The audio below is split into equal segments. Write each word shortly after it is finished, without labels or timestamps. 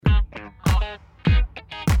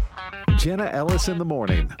Jenna Ellis in the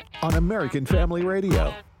morning on American Family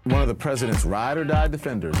Radio. One of the president's ride-or-die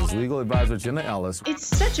defenders is legal advisor Jenna Ellis. It's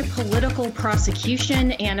such a political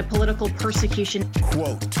prosecution and a political persecution.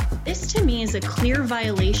 Quote, this to me is a clear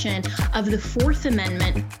violation of the Fourth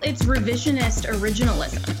Amendment. It's revisionist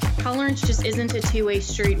originalism. Tolerance just isn't a two-way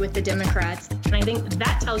street with the Democrats. And I think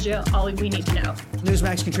that tells you all we need to know.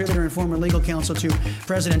 Newsmax contributor and former legal counsel to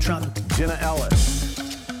President Trump. Jenna Ellis.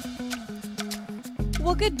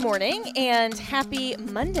 Well, good morning and happy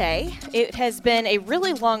Monday. It has been a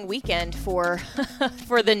really long weekend for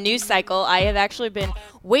the news cycle. I have actually been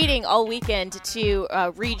waiting all weekend to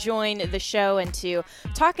rejoin the show and to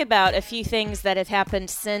talk about a few things that have happened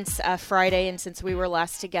since Friday and since we were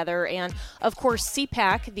last together. And, of course,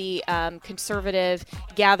 CPAC, the conservative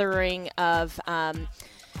gathering of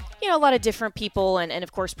a lot of different people, and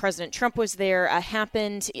of course, President Trump was there,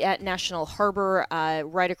 happened at National Harbor,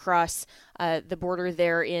 right across the border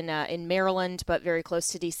there in Maryland, but very close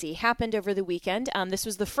to D.C., happened over the weekend. This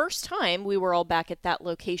was the first time we were all back at that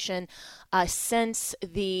location since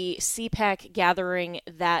the CPAC gathering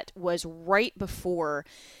that was right before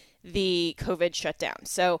the COVID shutdown.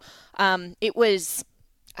 So it was...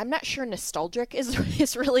 I'm not sure nostalgic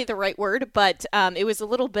is really the right word, but it was a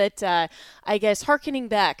little bit, I guess, hearkening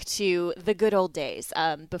back to the good old days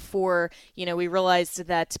before, we realized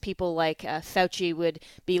that people like Fauci would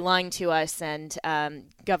be lying to us and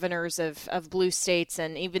governors of blue states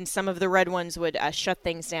and even some of the red ones would shut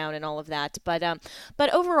things down and all of that. But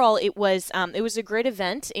overall, it was a great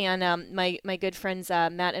event. And my good friends,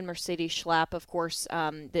 Matt and Mercedes Schlapp, of course,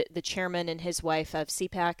 the chairman and his wife of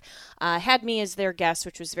CPAC, had me as their guest,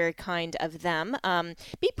 which was very kind of them.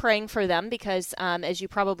 Be praying for them because, as you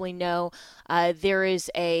probably know, there is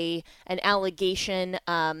an allegation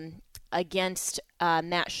against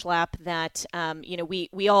Matt Schlapp that,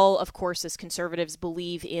 we all, of course, as conservatives,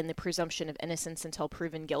 believe in the presumption of innocence until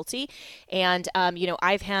proven guilty. And,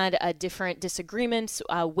 I've had different disagreements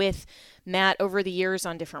with Matt over the years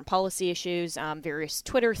on different policy issues, various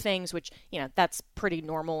Twitter things, which, that's pretty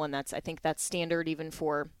normal. And I think that's standard even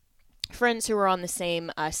for friends who are on the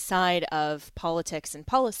same side of politics and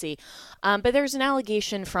policy. But there's an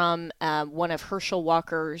allegation from one of Herschel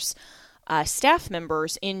Walker's staff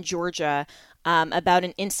members in Georgia about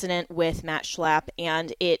an incident with Matt Schlapp,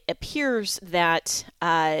 and it appears that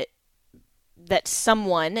that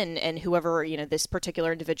someone and whoever, this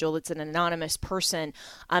particular individual that's an anonymous person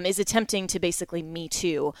is attempting to basically Me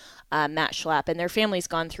Too Matt Schlapp. And their family's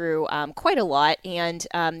gone through quite a lot. And,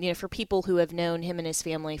 for people who have known him and his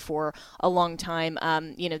family for a long time,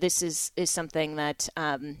 this is something that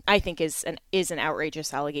I think is an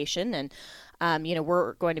outrageous allegation. And,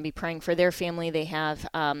 we're going to be praying for their family. They have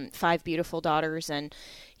 5 beautiful daughters. And,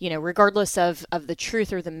 regardless of the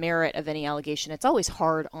truth or the merit of any allegation, it's always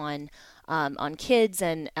hard on kids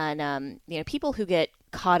and people who get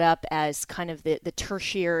caught up as kind of the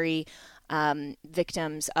tertiary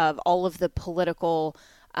victims of all of the political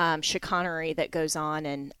chicanery that goes on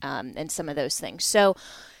and some of those things. So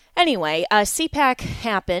anyway, CPAC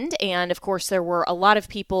happened, and of course there were a lot of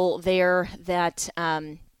people there that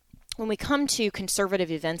when we come to conservative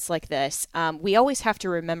events like this, we always have to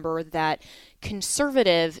remember that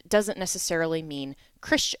conservative doesn't necessarily mean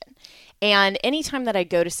Christian. And anytime that I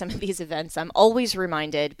go to some of these events, I'm always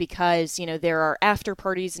reminded because, there are after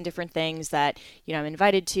parties and different things that, I'm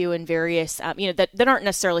invited to and various, that aren't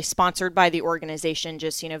necessarily sponsored by the organization,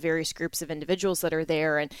 just, various groups of individuals that are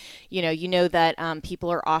there. And, that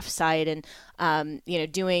people are off-site and,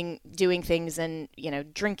 doing things and,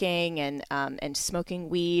 drinking and smoking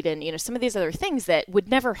weed and, some of these other things that would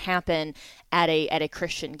never happen at a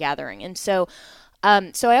Christian gathering. And so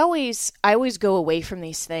I always go away from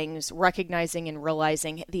these things recognizing and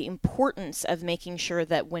realizing the importance of making sure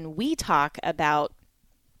that when we talk about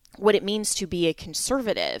what it means to be a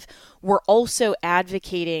conservative, we're also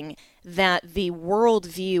advocating that the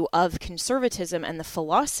worldview of conservatism and the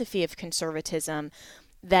philosophy of conservatism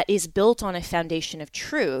that is built on a foundation of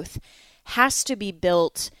truth has to be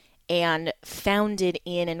built and founded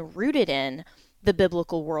in and rooted in the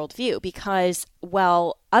biblical worldview, because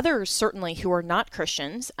while others certainly who are not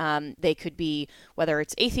Christians, they could be, whether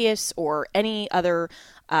it's atheists or any other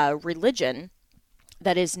religion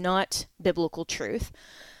that is not biblical truth,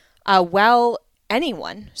 while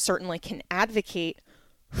anyone certainly can advocate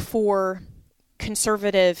for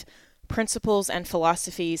conservative principles and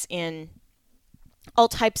philosophies in all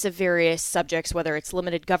types of various subjects, whether it's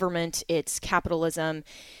limited government, it's capitalism,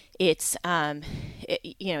 it's,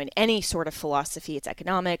 in any sort of philosophy, it's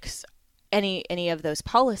economics, any of those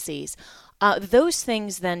policies, those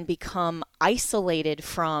things then become isolated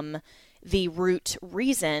from the root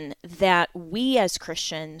reason that we as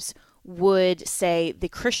Christians would say the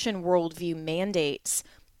Christian worldview mandates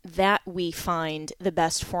that we find the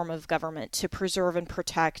best form of government to preserve and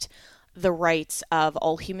protect the rights of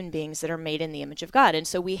all human beings that are made in the image of God. And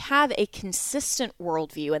so we have a consistent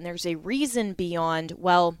worldview, and there's a reason beyond,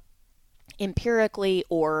 well, empirically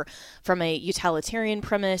or from a utilitarian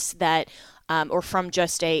premise that or from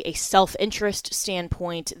just a self-interest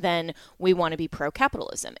standpoint, then we want to be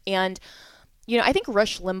pro-capitalism. And, I think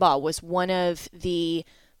Rush Limbaugh was one of the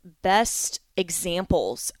best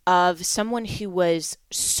examples of someone who was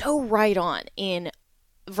so right on in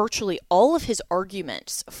virtually all of his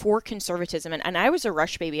arguments for conservatism. And I was a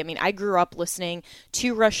Rush baby. I mean, I grew up listening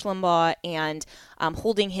to Rush Limbaugh and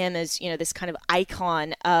holding him as, this kind of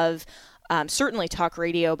icon of certainly talk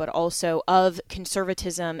radio, but also of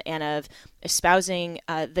conservatism and of espousing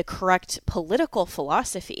the correct political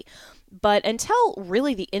philosophy. But until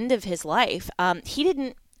really the end of his life, he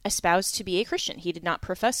didn't espouse to be a Christian. He did not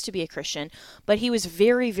profess to be a Christian, but he was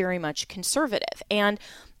very, very much conservative. And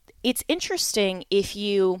it's interesting if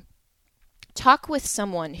you talk with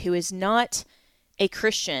someone who is not a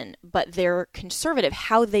Christian, but they're conservative,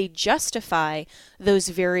 how they justify those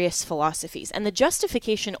various philosophies. And the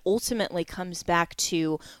justification ultimately comes back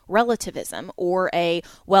to relativism or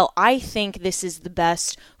well, I think this is the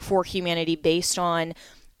best for humanity based on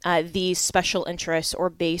these special interests or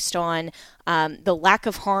based on the lack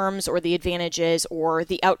of harms or the advantages or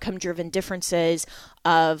the outcome-driven differences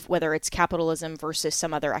of whether it's capitalism versus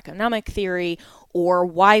some other economic theory, or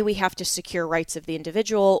why we have to secure rights of the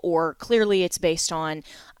individual, or clearly it's based on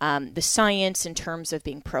the science in terms of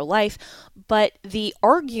being pro-life. But the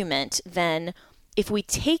argument then, if we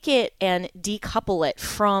take it and decouple it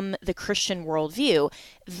from the Christian worldview,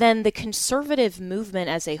 then the conservative movement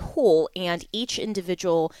as a whole and each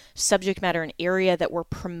individual subject matter and area that we're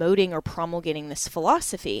promoting or promulgating this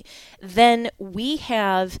philosophy, then we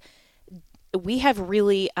have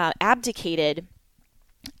really abdicated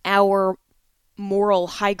our moral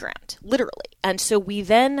high ground, literally. And so we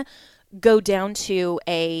then go down to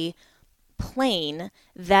a plane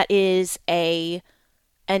that is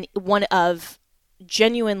one of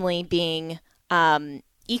genuinely being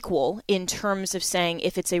equal in terms of saying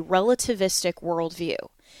if it's a relativistic worldview,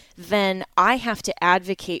 then I have to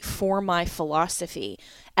advocate for my philosophy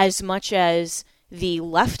as much as the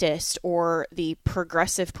leftist or the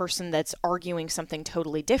progressive person that's arguing something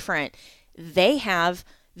totally different. They have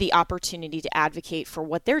the opportunity to advocate for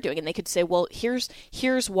what they're doing. And they could say, well,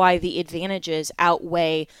 here's why the advantages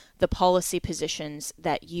outweigh the policy positions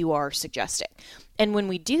that you are suggesting. And when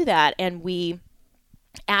we do that and we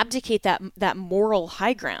abdicate that moral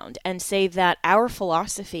high ground and say that our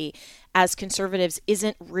philosophy as conservatives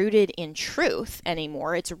isn't rooted in truth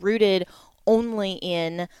anymore, it's rooted only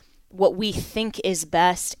in what we think is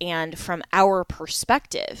best and from our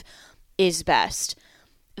perspective is best,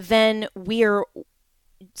 then we are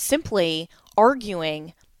simply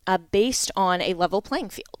arguing based on a level playing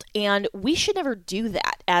field. And we should never do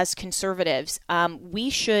that as conservatives. We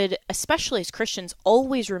should, especially as Christians,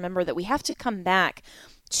 always remember that we have to come back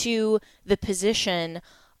to the position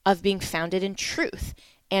of being founded in truth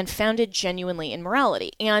and founded genuinely in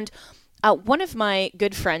morality. And one of my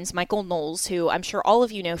good friends, Michael Knowles, who I'm sure all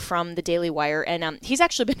of you know from the Daily Wire, and he's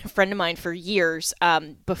actually been a friend of mine for years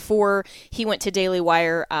before he went to Daily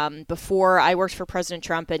Wire, before I worked for President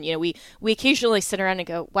Trump. And, we occasionally sit around and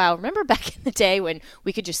go, wow, remember back in the day when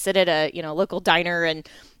we could just sit at a, local diner and,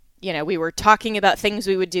 we were talking about things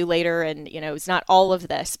we would do later and, it's not all of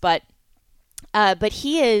this, but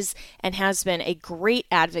he is and has been a great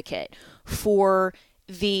advocate for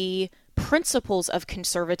the principles of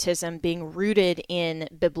conservatism being rooted in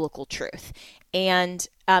biblical truth. And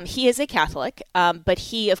he is a Catholic, but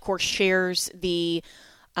he, of course, shares the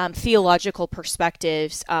theological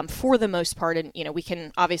perspectives for the most part. And, we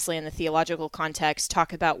can obviously in the theological context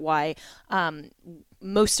talk about why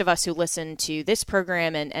most of us who listen to this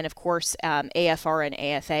program and of course, AFR and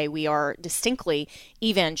AFA, we are distinctly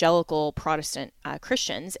evangelical Protestant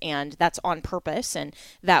Christians, and that's on purpose and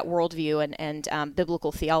that worldview and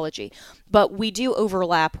biblical theology. But we do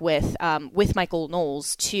overlap with Michael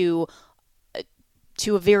Knowles to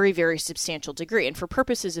a very, very substantial degree. And for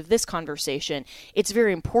purposes of this conversation, it's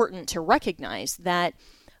very important to recognize that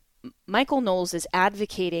Michael Knowles is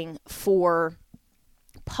advocating for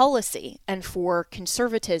policy and for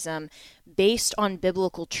conservatism based on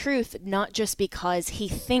biblical truth, not just because he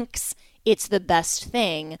thinks it's the best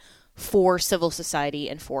thing for civil society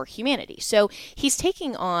and for humanity. So he's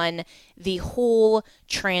taking on the whole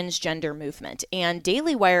transgender movement. And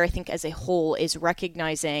Daily Wire, I think, as a whole, is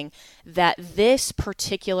recognizing that this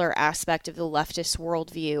particular aspect of the leftist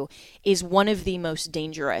worldview is one of the most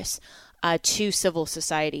dangerous to civil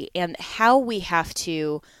society, and how we have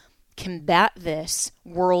to combat this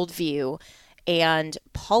worldview and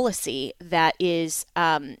policy that is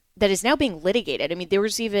now being litigated. I mean, there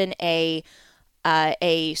was even a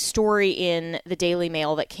story in the Daily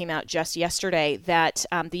Mail that came out just yesterday that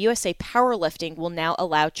the USA Powerlifting will now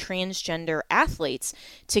allow transgender athletes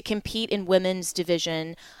to compete in women's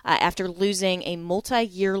division after losing a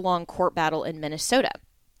multi-year-long court battle in Minnesota.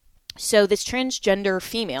 So this transgender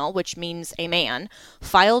female, which means a man,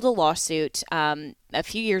 filed a lawsuit a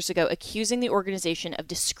few years ago accusing the organization of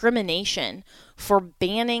discrimination for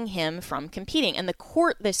banning him from competing. And the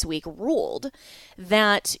court this week ruled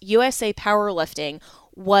that USA Powerlifting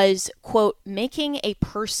was, quote, making a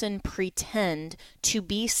person pretend to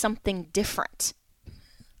be something different.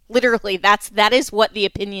 Literally, that is what the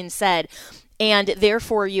opinion said. And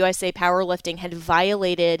therefore, USA Powerlifting had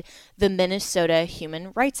violated the Minnesota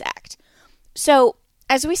Human Rights Act. So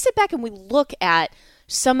as we sit back and we look at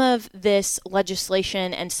some of this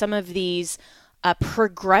legislation and some of these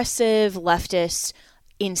progressive leftist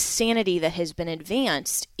insanity that has been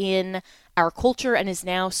advanced in our culture and is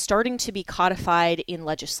now starting to be codified in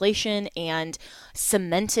legislation and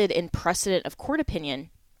cemented in precedent of court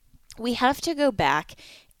opinion, we have to go back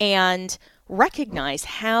and recognize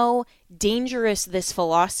how dangerous this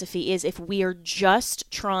philosophy is if we are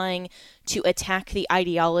just trying to attack the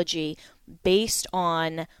ideology based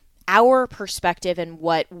on our perspective and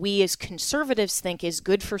what we as conservatives think is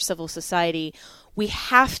good for civil society. We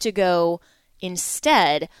have to go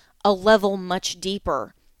instead a level much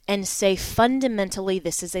deeper and say fundamentally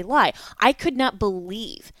this is a lie. I could not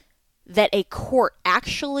believe that a court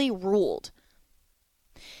actually ruled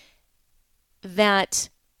that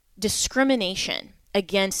discrimination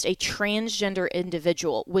against a transgender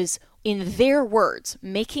individual was, in their words,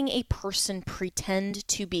 making a person pretend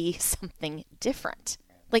to be something different.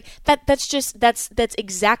 Like that's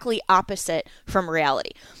exactly opposite from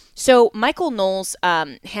reality. So Michael Knowles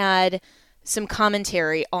had some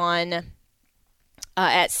commentary on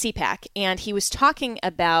at CPAC, and he was talking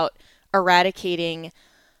about eradicating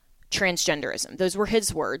transgenderism. Those were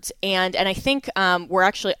his words. And I think we're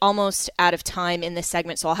actually almost out of time in this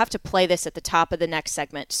segment, so I'll have to play this at the top of the next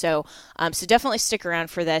segment. So definitely stick around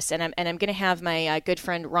for this. And I'm going to have my good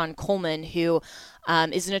friend Ron Coleman, who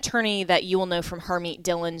is an attorney that you will know from Harmeet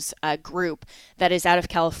Dillon's group that is out of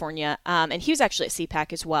California. And he was actually at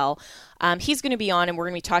CPAC as well. He's going to be on, and we're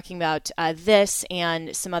going to be talking about this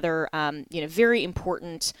and some other very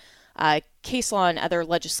important case law and other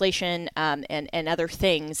legislation and other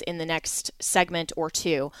things in the next segment or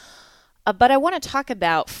two. But I want to talk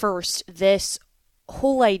about first this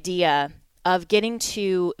whole idea of getting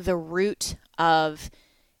to the root of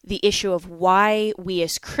the issue of why we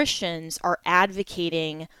as Christians are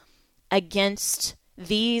advocating against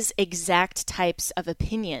these exact types of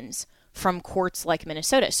opinions from courts like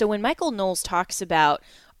Minnesota. So when Michael Knowles talks about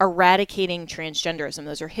eradicating transgenderism,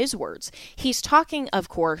 those are his words, he's talking, of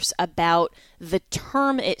course, about the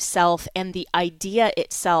term itself and the idea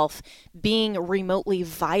itself being remotely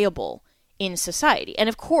viable in society. And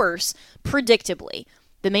of course, predictably,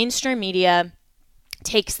 the mainstream media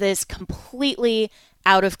takes this completely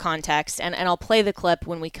out of context, and I'll play the clip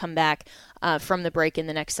when we come back from the break in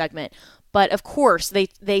the next segment. But of course,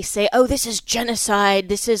 they say, oh, this is genocide.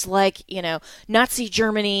 This is like, Nazi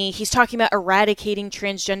Germany. He's talking about eradicating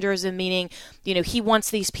transgenderism, meaning, he wants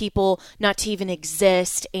these people not to even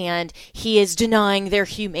exist, and he is denying their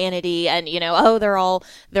humanity. And, they're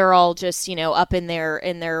all just, up in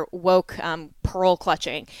their woke pearl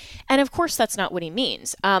clutching. And of course, that's not what he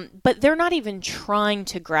means. But they're not even trying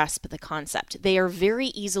to grasp the concept. They are very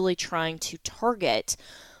easily trying to target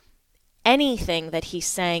anything that he's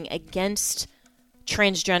saying against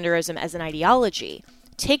transgenderism as an ideology,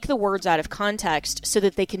 take the words out of context so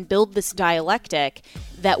that they can build this dialectic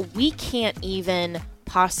that we can't even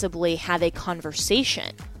possibly have a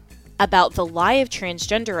conversation about the lie of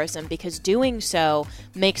transgenderism, because doing so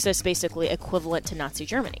makes us basically equivalent to Nazi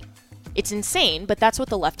Germany. It's insane, but that's what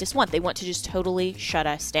the leftists want. They want to just totally shut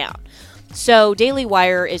us down. So Daily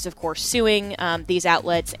Wire is, of course, suing these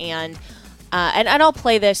outlets, and I'll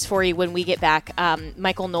play this for you when we get back,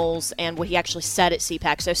 Michael Knowles and what he actually said at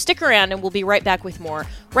CPAC. So stick around, and we'll be right back with more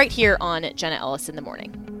right here on Jenna Ellis in the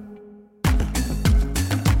Morning.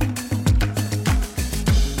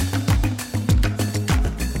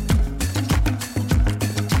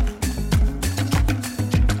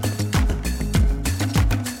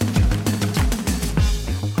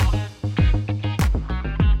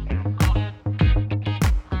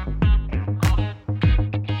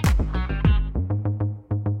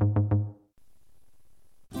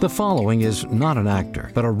 The following is not an actor,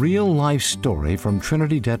 but a real-life story from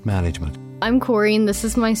Trinity Debt Management. I'm Corey, and this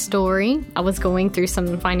is my story. I was going through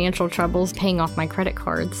some financial troubles paying off my credit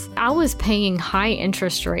cards. I was paying high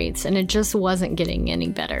interest rates, and it just wasn't getting any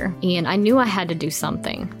better. And I knew I had to do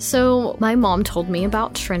something. So my mom told me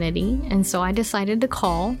about Trinity, and so I decided to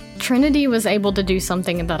call. Trinity was able to do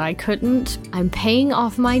something that I couldn't. I'm paying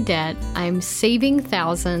off my debt, I'm saving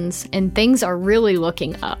thousands, and things are really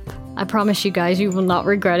looking up. I promise you guys, you will not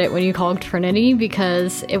regret it when you call Trinity,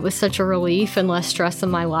 because it was such a relief and less stress in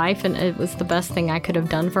my life, and it was the best thing I could have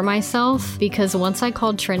done for myself, because once I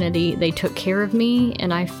called Trinity, they took care of me,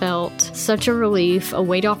 and I felt such a relief, a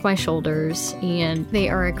weight off my shoulders, and they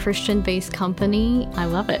are a Christian-based company. I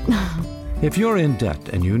love it. If you're in debt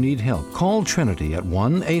and you need help, call Trinity at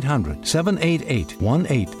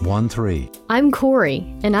 1-800-788-1813. I'm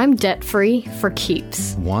Corey, and I'm debt-free for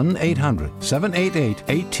keeps.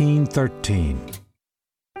 1-800-788-1813.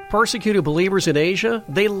 Persecuted believers in Asia,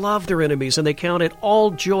 they love their enemies and they count it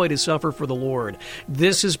all joy to suffer for the Lord.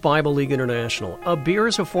 This is Bible League International. Abir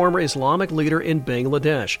is a former Islamic leader in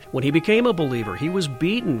Bangladesh. When he became a believer, he was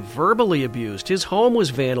beaten, verbally abused, his home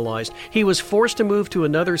was vandalized, he was forced to move to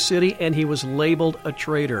another city, and he was labeled a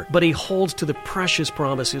traitor. But he holds to the precious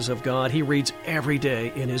promises of God he reads every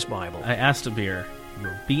day in his Bible. I asked Abir, you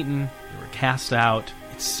were beaten, you were cast out.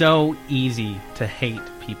 It's so easy to hate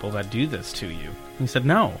people that do this to you. He said,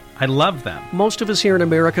 no, I love them. Most of us here in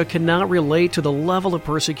America cannot relate to the level of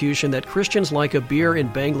persecution that Christians like Abir in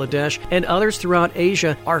Bangladesh and others throughout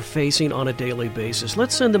Asia are facing on a daily basis.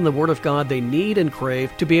 Let's send them the Word of God they need and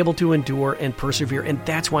crave to be able to endure and persevere, and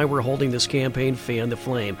that's why we're holding this campaign, Fan the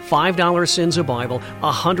Flame. $5 sends a Bible,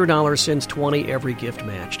 $100 sends 20 every gift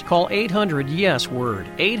matched. Call 800-YES-WORD,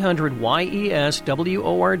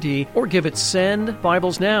 800-YES-WORD, or give it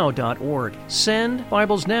sendbiblesnow.org,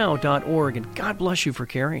 sendbiblesnow.org, and God bless you for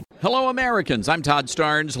caring. Hello, Americans. I'm Todd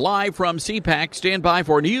Starnes, live from CPAC. Stand by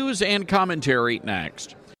for news and commentary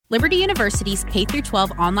next. Liberty University's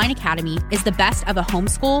K-12 online academy is the best of a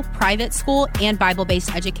homeschool, private school, and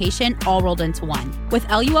Bible-based education all rolled into one. With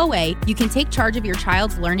LUOA, you can take charge of your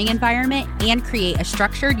child's learning environment and create a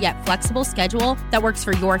structured yet flexible schedule that works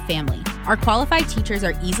for your family. Our qualified teachers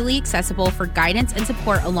are easily accessible for guidance and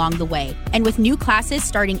support along the way. And with new classes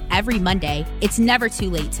starting every Monday, it's never too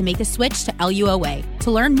late to make a switch to LUOA.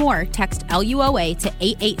 To learn more, text LUOA to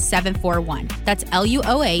 88741. That's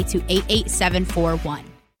LUOA to 88741.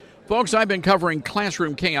 Folks, I've been covering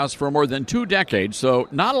classroom chaos for more than 2 decades, so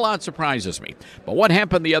not a lot surprises me. But what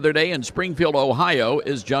happened the other day in Springfield, Ohio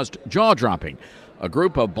is just jaw-dropping. A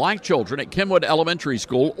group of black children at Kenwood Elementary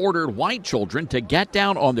School ordered white children to get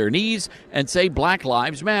down on their knees and say Black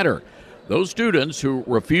Lives Matter. Those students who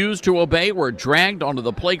refused to obey were dragged onto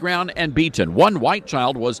the playground and beaten. One white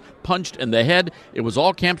child was punched in the head. It was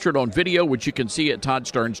all captured on video, which you can see at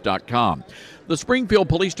ToddStarnes.com. The Springfield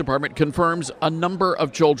Police Department confirms a number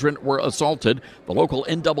of children were assaulted. The local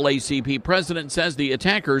NAACP president says the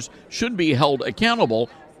attackers should be held accountable,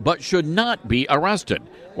 but should not be arrested.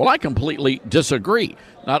 Well, I completely disagree.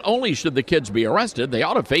 Not only should the kids be arrested, they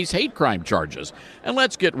ought to face hate crime charges. And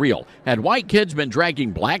let's get real. Had white kids been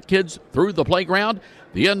dragging black kids through the playground,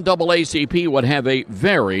 the NAACP would have a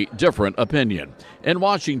very different opinion. In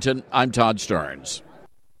Washington, I'm Todd Starnes.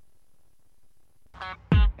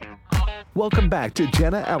 Welcome back to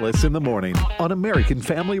Jenna Ellis in the Morning on American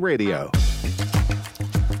Family Radio.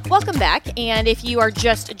 Welcome back, and if you are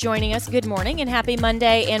just joining us, good morning and happy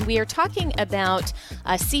Monday, and we are talking about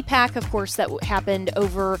CPAC, of course, that happened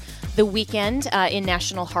over the weekend in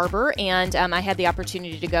National Harbor, and I had the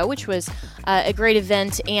opportunity to go, which was a great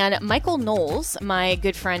event, and Michael Knowles, my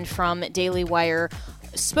good friend from Daily Wire,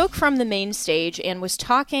 spoke from the main stage and was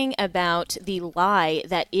talking about the lie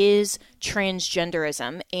that is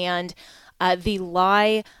transgenderism, and the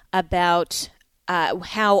lie about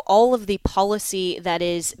how all of the policy that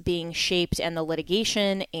is being shaped and the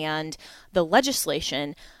litigation and the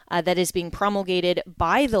legislation that is being promulgated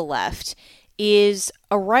by the left is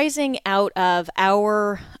arising out of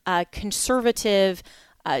our conservative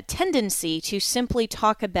tendency to simply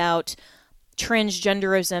talk about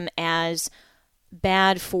transgenderism as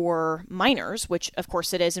bad for minors, which of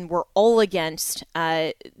course it is, and we're all against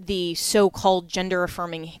the so-called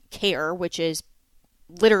gender-affirming care, which is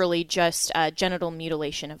literally just genital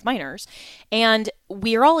mutilation of minors, and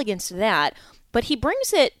we are all against that. But he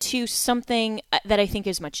brings it to something that I think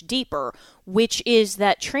is much deeper, which is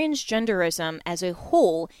that transgenderism as a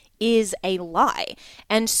whole is a lie.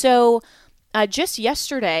 And so just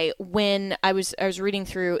yesterday, when I was reading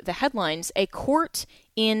through the headlines, a court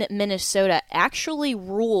in Minnesota actually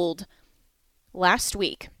ruled last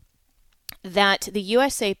week that the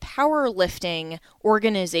USA Powerlifting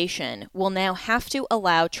organization will now have to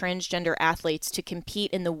allow transgender athletes to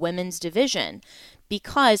compete in the women's division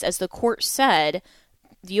because, as the court said,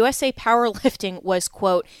 the USA Powerlifting was,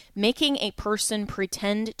 quote, making a person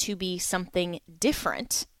pretend to be something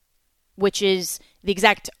different, which is the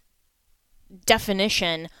exact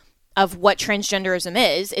definition of what transgenderism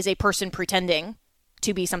is a person pretending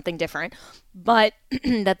to be something different, but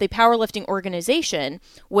that the powerlifting organization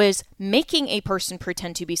was making a person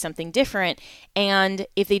pretend to be something different, and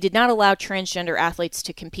if they did not allow transgender athletes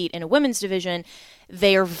to compete in a women's division,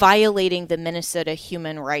 they are violating the Minnesota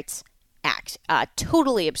Human Rights Act.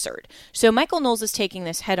 Totally absurd. So Michael Knowles is taking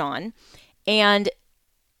this head on, and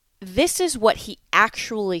this is what he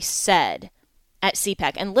actually said at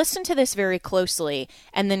CPAC. And listen to this very closely,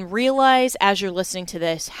 and then realize as you're listening to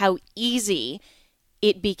this how easy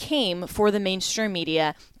it became for the mainstream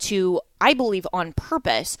media to, I believe on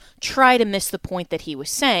purpose, try to miss the point that he was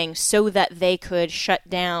saying so that they could shut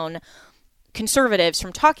down conservatives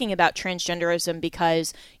from talking about transgenderism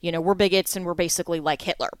because, you know, we're bigots and we're basically like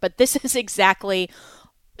Hitler. But this is exactly,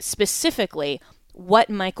 specifically, what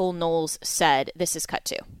Michael Knowles said. This is cut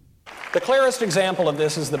to. The clearest example of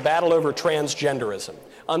this is the battle over transgenderism.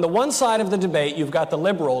 On the one side of the debate, you've got the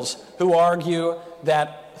liberals who argue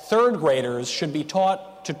that third graders should be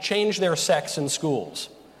taught to change their sex in schools.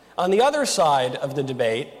 On the other side of the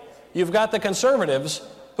debate, you've got the conservatives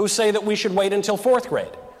who say that we should wait until fourth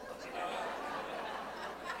grade.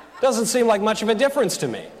 Doesn't seem like much of a difference to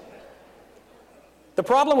me. The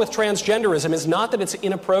problem with transgenderism is not that it's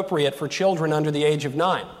inappropriate for children under the age of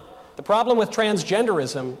 9. The problem with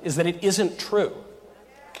transgenderism is that it isn't true.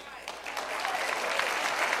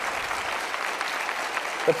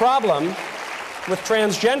 The problem with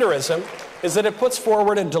transgenderism is that it puts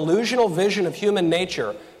forward a delusional vision of human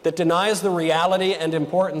nature that denies the reality and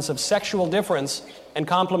importance of sexual difference and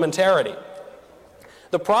complementarity.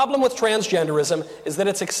 The problem with transgenderism is that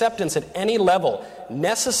its acceptance at any level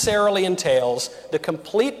necessarily entails the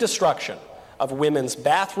complete destruction of women's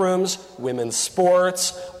bathrooms, women's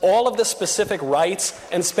sports, all of the specific rights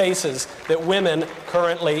and spaces that women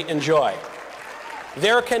currently enjoy.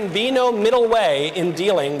 There can be no middle way in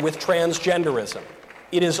dealing with transgenderism.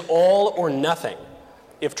 It is all or nothing.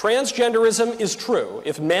 If transgenderism is true,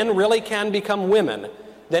 if men really can become women,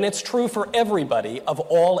 then it's true for everybody of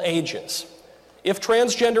all ages. If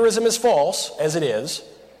transgenderism is false, as it is,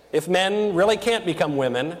 if men really can't become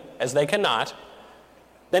women, as they cannot,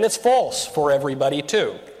 then it's false for everybody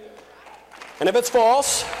too. And if it's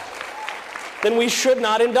false, then we should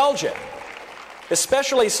not indulge it,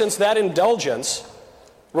 especially since that indulgence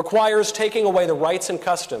requires taking away the rights and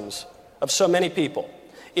customs of so many people.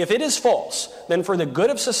 If it is false, then for the good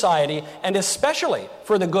of society, and especially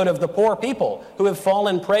for the good of the poor people who have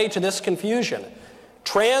fallen prey to this confusion,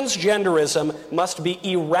 transgenderism must be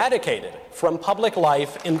eradicated from public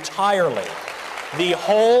life entirely. The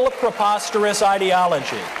whole preposterous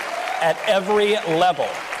ideology at every level.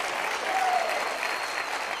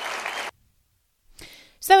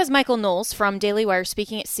 So that was Michael Knowles from Daily Wire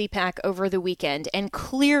speaking at CPAC over the weekend. And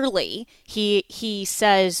clearly, he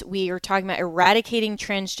says we are talking about eradicating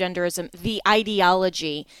transgenderism, the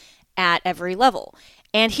ideology, at every level.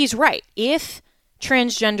 And he's right. If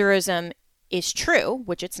transgenderism is true,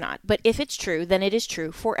 which it's not, but if it's true, then it is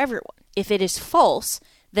true for everyone. If it is false,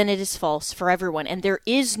 then it is false for everyone. And there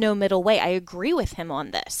is no middle way. I agree with him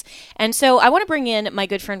on this. And so I want to bring in my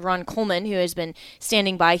good friend Ron Coleman, who has been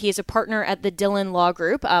standing by. He is a partner at the Dillon Law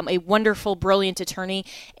Group, a wonderful, brilliant attorney.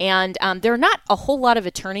 And there are not a whole lot of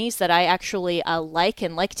attorneys that I actually like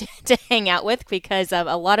and like to hang out with, because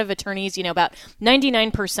a lot of attorneys, you know, about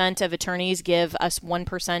 99% of attorneys give us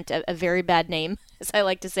 1% a very bad name, as I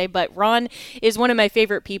like to say. But Ron is one of my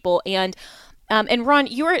favorite people. And Ron,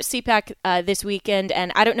 you were at CPAC this weekend,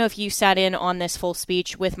 and I don't know if you sat in on this full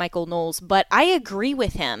speech with Michael Knowles, but I agree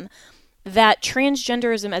with him that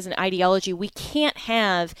transgenderism as an ideology, we can't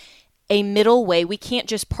have a middle way. We can't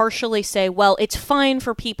just partially say, well, it's fine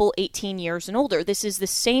for people 18 years and older. This is the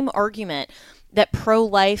same argument that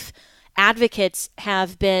pro-life advocates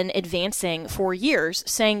have been advancing for years,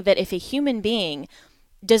 saying that if a human being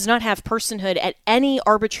does not have personhood at any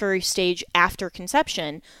arbitrary stage after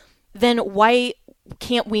conception, then why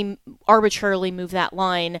can't we arbitrarily move that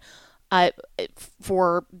line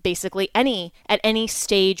for basically at any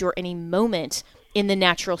stage or any moment in the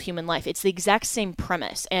natural human life? It's the exact same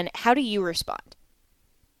premise. And how do you respond?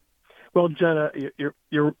 Well, Jenna,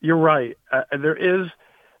 you're right. There is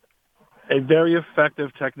a very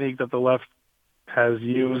effective technique that the left has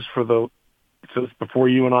used since before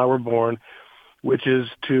you and I were born, which is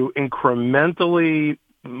to incrementally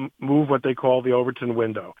move what they call the Overton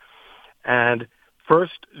window. And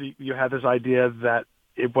first, you had this idea that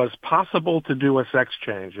it was possible to do a sex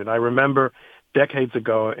change. And I remember decades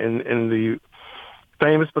ago in the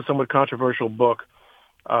famous but somewhat controversial book,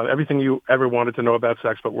 Everything You Ever Wanted to Know About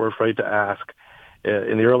Sex But Were Afraid to Ask,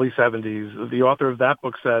 in the early 70s, the author of that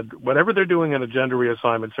book said, whatever they're doing in a gender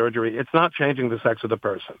reassignment surgery, it's not changing the sex of the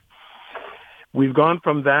person. We've gone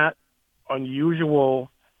from that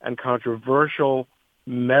unusual and controversial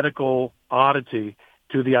medical oddity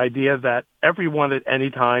to the idea that everyone at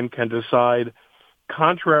any time can decide,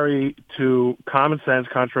 contrary to common sense,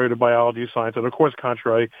 contrary to biology, science, and of course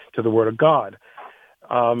contrary to the Word of God,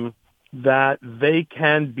 that they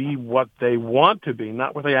can be what they want to be,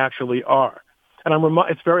 not what they actually are. And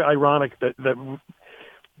it's very ironic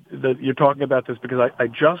that you're talking about this, because I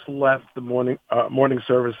just left the morning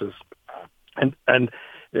services, and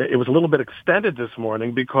it was a little bit extended this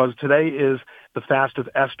morning because today is the fast of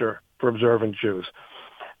Esther for observant Jews.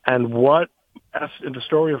 And in the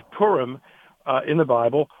story of Purim in the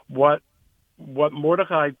Bible, what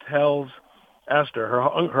Mordecai tells Esther,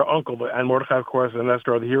 her uncle, and Mordecai, of course, and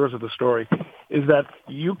Esther are the heroes of the story, is that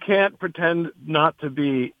you can't pretend not to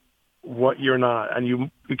be what you're not, and you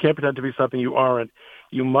can't pretend to be something you aren't.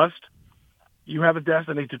 You have a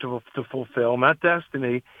destiny to fulfill, and that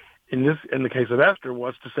destiny, in the case of Esther,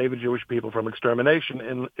 was to save the Jewish people from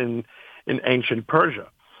extermination in ancient Persia.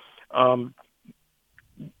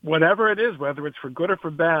 Whatever it is, whether it's for good or for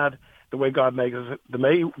bad, the way God makes us,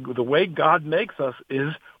 the way God makes us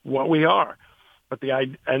is what we are. But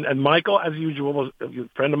and Michael, as usual, a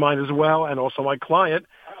friend of mine as well, and also my client,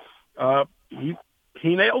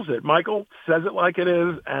 he nails it. Michael says it like it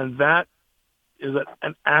is, and that is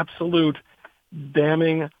an absolute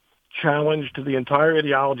damning challenge to the entire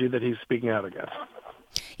ideology that he's speaking out against.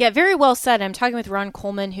 Yeah, very well said. I'm talking with Ron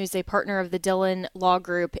Coleman, who's a partner of the Dillon Law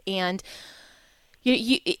Group, and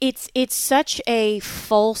it's such a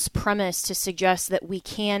false premise to suggest that we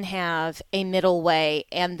can have a middle way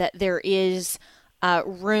and that there is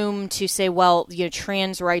room to say, well,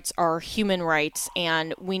 trans rights are human rights,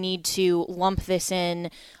 and we need to lump this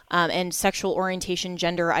in and sexual orientation,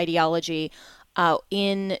 gender ideology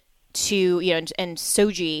into and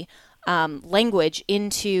SOGI language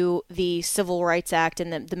into the Civil Rights Act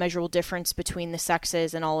and the measurable difference between the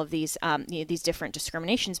sexes and all of these these different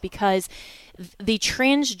discriminations, because the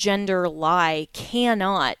transgender lie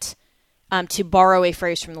cannot, to borrow a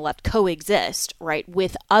phrase from the left, coexist, right,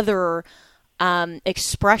 with other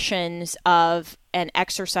expressions of and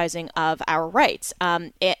exercising of our rights.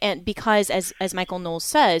 And because, as Michael Knowles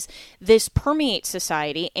says, this permeates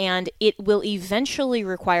society, and it will eventually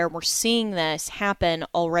require, we're seeing this happen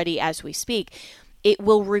already as we speak, it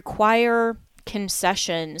will require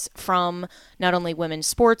concessions from not only women's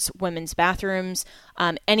sports, women's bathrooms,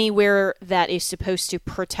 anywhere that is supposed to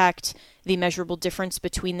protect the measurable difference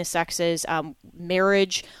between the sexes,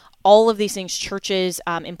 marriage, all of these things, churches,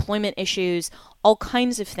 employment issues, all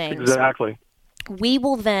kinds of things. Exactly. We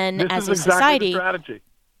will then, this as is a exactly society, the strategy.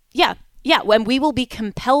 Yeah, when we will be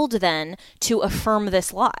compelled then to affirm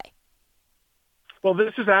this lie. Well,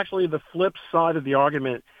 this is actually the flip side of the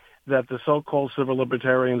argument that the so-called civil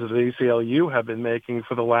libertarians of the ACLU have been making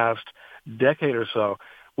for the last decade or so,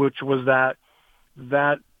 which was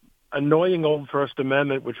that annoying old First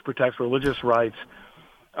Amendment, which protects religious rights,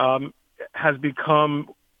 has become,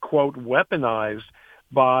 quote, weaponized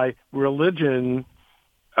by religion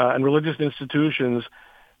and religious institutions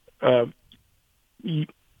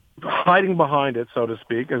hiding behind it, so to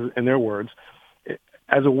speak, in their words,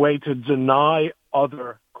 as a way to deny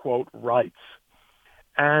other, quote, rights.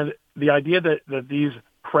 And the idea that these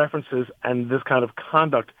preferences and this kind of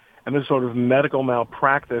conduct and this sort of medical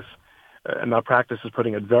malpractice, and malpractice is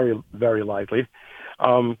putting it very, very lightly,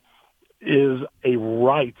 is a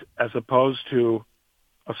right as opposed to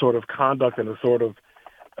a sort of conduct and a sort of,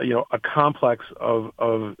 a complex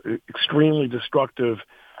of extremely destructive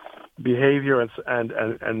behavior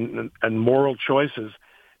and moral choices.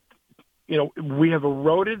 We have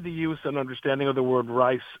eroded the use and understanding of the word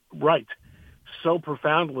right so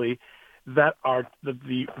profoundly that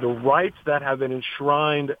the rights that have been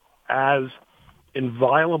enshrined as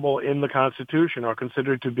inviolable in the Constitution are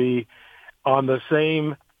considered to be on the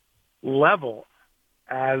same level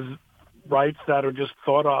as rights that are just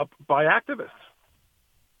thought up by activists.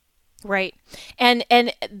 Right. And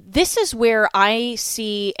this is where I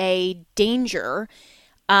see a danger,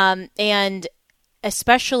 and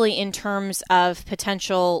especially in terms of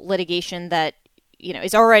potential litigation that,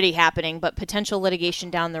 is already happening, but potential litigation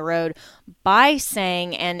down the road, by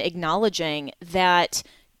saying and acknowledging that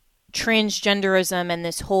transgenderism and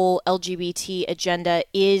this whole LGBT agenda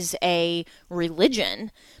is a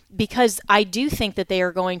religion, because I do think that they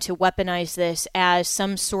are going to weaponize this as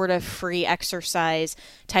some sort of free exercise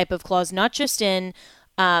type of clause, not just in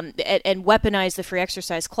and weaponize the free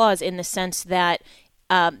exercise clause in the sense that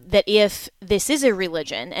that if this is a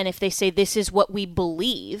religion and if they say this is what we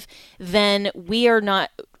believe, then we are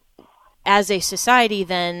not, as a society,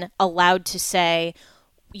 then allowed to say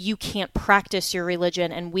you can't practice your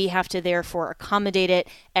religion, and we have to therefore accommodate it,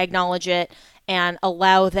 acknowledge it, and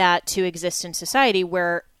allow that to exist in society,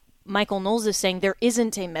 where Michael Knowles is saying there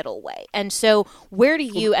isn't a middle way. And so where do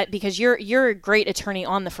you, because you're a great attorney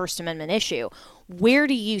on the First Amendment issue, where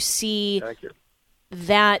do you see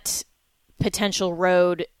that potential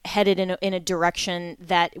road headed in a direction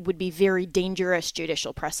that would be very dangerous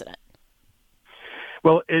judicial precedent?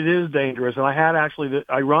 Well, it is dangerous. And I had actually,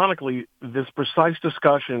 ironically, this precise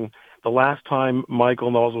discussion the last time Michael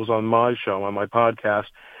Knowles was on my show, on my podcast,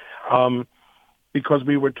 because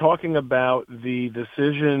we were talking about the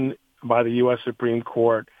decision by the U.S. Supreme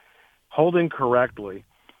Court holding correctly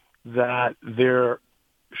that there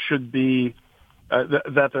should be,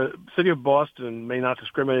 that the city of Boston may not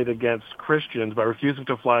discriminate against Christians by refusing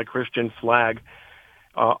to fly a Christian flag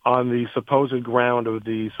on the supposed ground of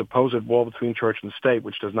the supposed wall between church and state,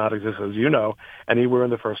 which does not exist, as you know, anywhere in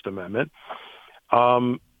the First Amendment.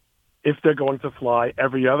 If they're going to fly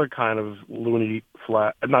every other kind of loony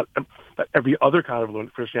flag, not every other kind of loony,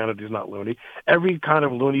 Christianity is not loony, every kind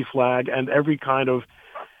of loony flag and every kind of,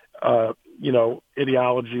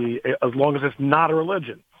 ideology, as long as it's not a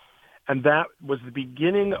religion. And that was the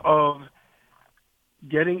beginning of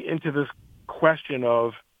getting into this question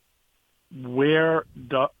of are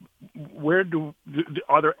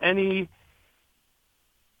there any,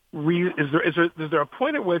 is there a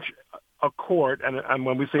point at which a court, and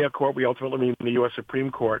when we say a court, we ultimately mean the U.S.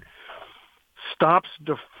 Supreme Court, stops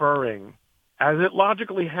deferring, as it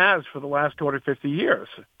logically has for the last 250 years,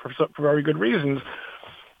 for very good reasons,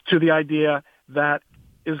 to the idea that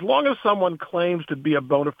as long as someone claims to be a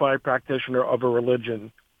bona fide practitioner of a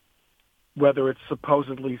religion, whether it's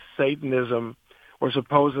supposedly Satanism or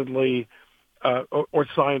supposedly or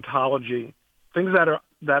Scientology, things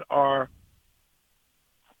that are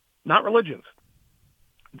not religions,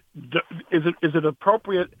 is it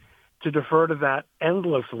appropriate to defer to that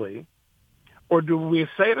endlessly, or do we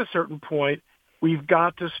say at a certain point we've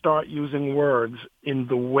got to start using words in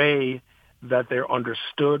the way that they're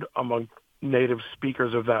understood among native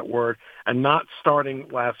speakers of that word, and not starting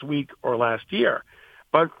last week or last year,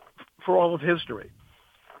 but for all of history?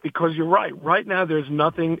 Because you're right. Right now, there's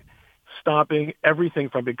nothing stopping everything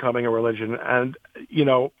from becoming a religion. And,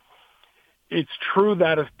 it's true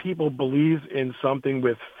that if people believe in something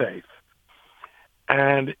with faith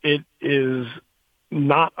and it is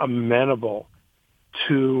not amenable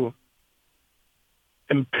to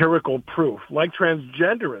empirical proof, like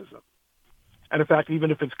transgenderism, and in fact,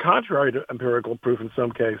 even if it's contrary to empirical proof in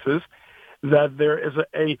some cases, that there is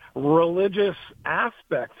a religious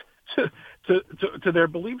aspect to their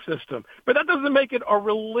belief system. But that doesn't make it a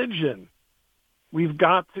religion. We've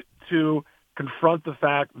got to confront the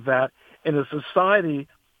fact that in a society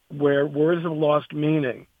where words have lost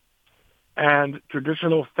meaning and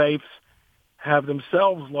traditional faiths have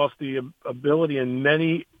themselves lost the ability in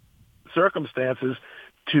many circumstances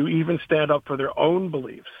to even stand up for their own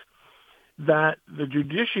beliefs, that the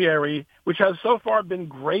judiciary, which has so far been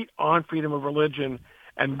great on freedom of religion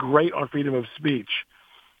and great on freedom of speech,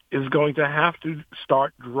 is going to have to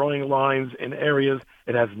start drawing lines in areas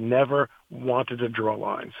it has never wanted to draw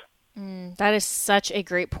lines. That is such a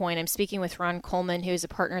great point. I'm speaking with Ron Coleman, who is a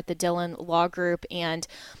partner at the Dillon Law Group and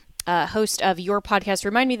host of your podcast.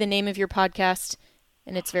 Remind me the name of your podcast,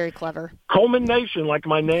 and it's very clever. Coleman Nation, like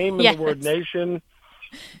my name and the word nation.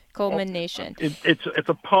 Coleman Nation. It's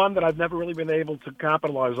a pun that I've never really been able to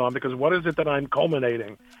capitalize on, because what is it that I'm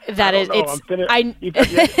culminating? That is, and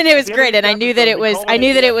it was great, and I knew that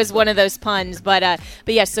it was one of those puns. But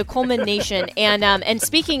yes, so Coleman Nation, and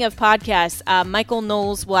speaking of podcasts, Michael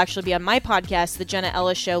Knowles will actually be on my podcast, The Jenna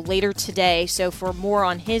Ellis Show, later today. So for more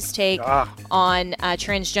on his take on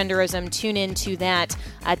transgenderism, tune into that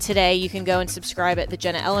today. You can go and subscribe at The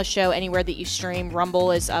Jenna Ellis Show anywhere that you stream.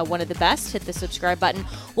 Rumble is one of the best. Hit the subscribe button.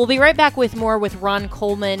 We'll be right back with more with Ron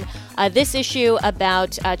Coleman. This issue about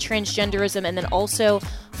transgenderism, and then also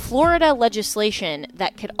Florida legislation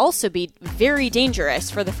that could also be very dangerous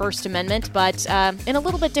for the First Amendment, but in a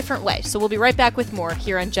little bit different way. So we'll be right back with more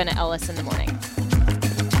here on Jenna Ellis in the Morning.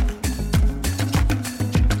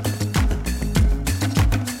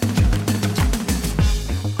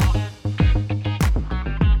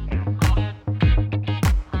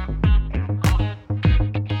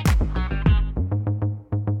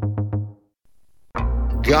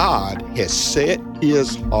 God has set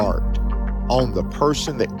his heart on the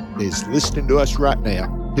person that is listening to us right now,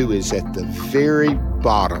 who is at the very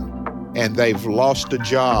bottom, and they've lost a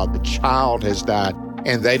job, a child has died,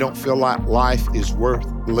 and they don't feel like life is worth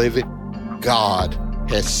living. God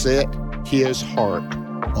has set his heart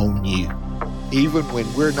on you. Even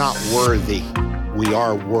when we're not worthy, we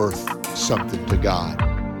are worth something to God.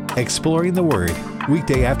 Exploring the Word,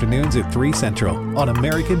 weekday afternoons at 3 Central on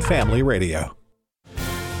American Family Radio.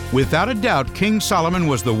 Without a doubt, King Solomon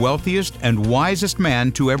was the wealthiest and wisest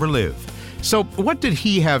man to ever live. So what did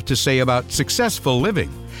he have to say about successful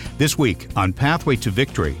living? This week on Pathway to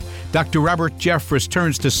Victory, Dr. Robert Jeffress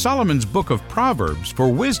turns to Solomon's book of Proverbs for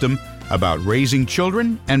wisdom about raising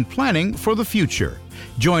children and planning for the future.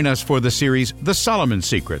 Join us for the series The Solomon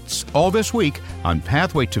Secrets, all this week on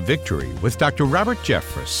Pathway to Victory with Dr. Robert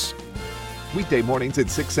Jeffress. Weekday mornings at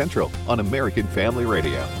 6 Central on American Family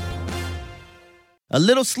Radio. A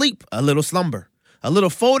little sleep, a little slumber, a little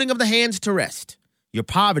folding of the hands to rest. Your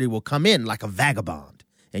poverty will come in like a vagabond,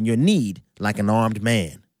 and your need like an armed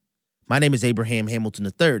man. My name is Abraham Hamilton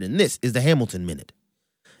III, and this is the Hamilton Minute.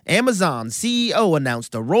 Amazon's CEO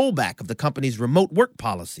announced a rollback of the company's remote work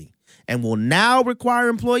policy and will now require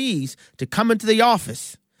employees to come into the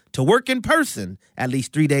office to work in person at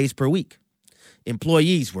least 3 days per week.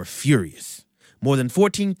 Employees were furious. More than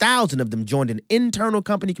 14,000 of them joined an internal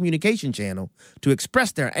company communication channel to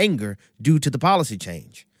express their anger due to the policy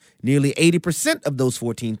change. Nearly 80% of those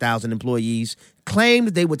 14,000 employees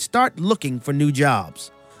claimed they would start looking for new jobs.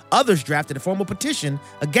 Others drafted a formal petition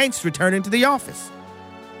against returning to the office.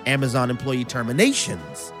 Amazon employee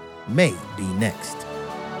terminations may be next.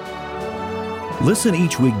 Listen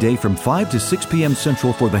each weekday from 5 to 6 p.m.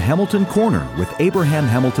 Central for the Hamilton Corner with Abraham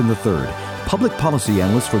Hamilton III, Public Policy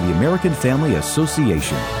Analyst for the American Family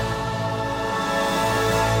Association.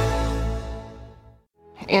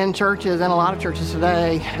 In churches, and a lot of churches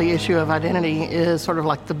today, the issue of identity is sort of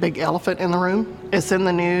like the big elephant in the room. It's in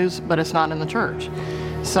the news, but it's not in the church.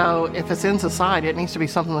 So if it's in society, it needs to be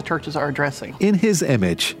something the churches are addressing. In His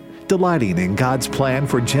Image, delighting in God's plan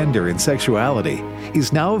for gender and sexuality,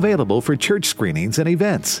 is now available for church screenings and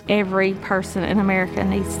events. Every person in America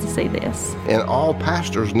needs to see this. And all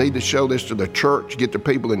pastors need to show this to the church, get the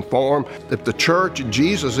people informed. If the church and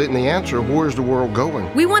Jesus isn't the answer, where's the world going?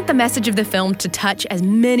 We want the message of the film to touch as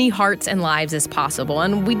many hearts and lives as possible,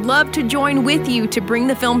 and we'd love to join with you to bring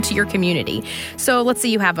the film to your community. So let's say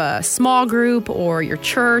you have a small group or your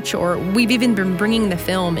church, or we've even been bringing the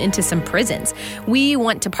film into some prisons. We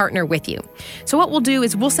want to partner with you. So what we'll do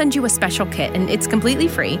is we'll send you a special kit, and it's completely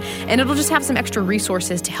free, and it'll just have some extra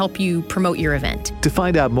resources to help you promote your event. To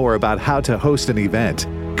find out more about how to host an event,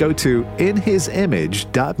 go to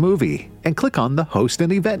inhisimage.movie and click on the Host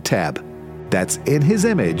an Event tab. That's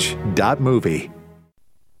inhisimage.movie.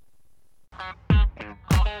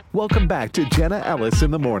 Welcome back to Jenna Ellis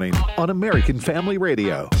in the Morning on American Family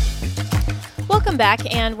Radio. Welcome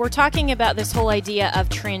back, and we're talking about this whole idea of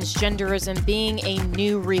transgenderism being a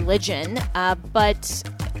new religion, but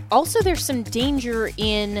also there's some danger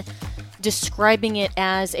in describing it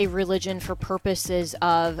as a religion for purposes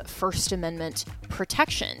of First Amendment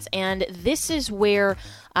protections. And this is where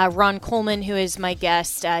Ron Coleman, who is my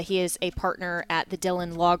guest, he is a partner at the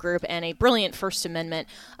Dillon Law Group and a brilliant First Amendment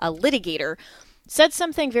litigator, said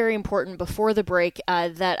something very important before the break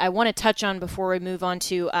that I want to touch on before we move on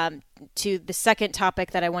to the second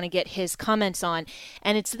topic that I want to get his comments on.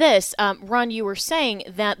 And it's this. Ron, you were saying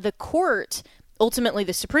that the court, ultimately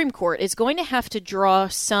the Supreme Court, is going to have to draw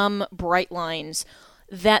some bright lines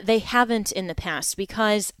that they haven't in the past,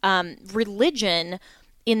 because religion,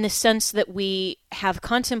 in the sense that we have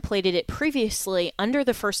contemplated it previously under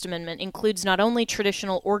the First Amendment, includes not only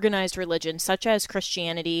traditional organized religions such as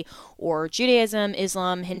Christianity or Judaism,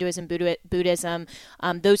 Islam, Hinduism, Buddhism,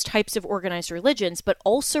 those types of organized religions, but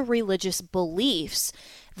also religious beliefs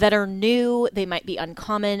that are new. They might be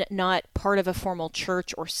uncommon, not part of a formal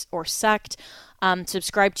church or sect,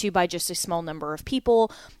 subscribed to by just a small number of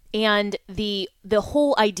people. And the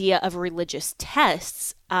whole idea of religious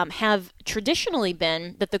tests have traditionally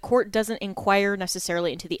been that the court doesn't inquire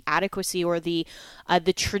necessarily into the adequacy or the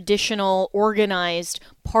traditional organized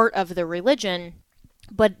part of the religion,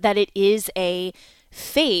 but that it is a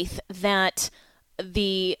faith that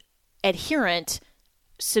the adherent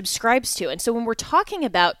subscribes to. And so when we're talking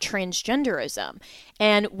about transgenderism,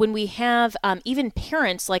 and when we have even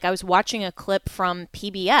parents, like I was watching a clip from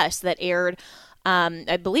PBS that aired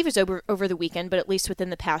I believe it was over the weekend, but at least within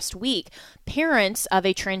the past week, parents of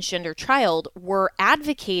a transgender child were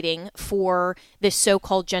advocating for this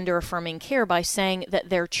so-called gender-affirming care by saying that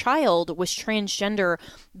their child was transgender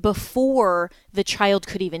before the child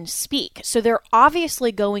could even speak. So they're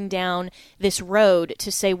obviously going down this road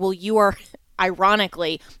to say, well, you are,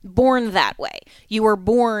 ironically, born that way. You were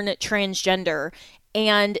born transgender,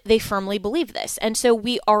 and they firmly believe this. And so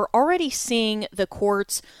we are already seeing the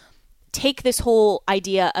courts take this whole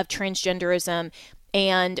idea of transgenderism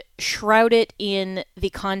and shroud it in the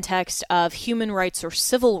context of human rights or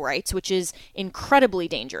civil rights, which is incredibly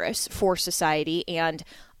dangerous for society and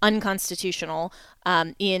unconstitutional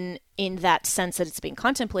in that sense that it's being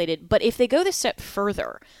contemplated. But if they go this step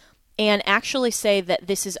further and actually say that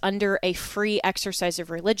this is under a free exercise of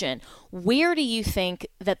religion, where do you think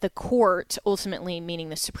that the court, ultimately meaning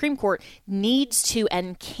the Supreme Court, needs to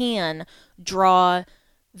and can draw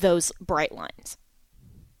those bright lines?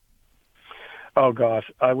 Oh, gosh,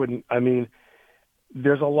 I wouldn't. I mean,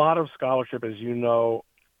 there's a lot of scholarship, as you know,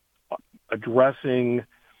 addressing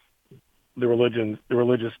the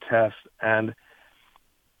religious test. And,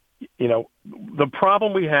 you know, the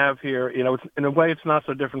problem we have here, you know, it's, in a way, it's not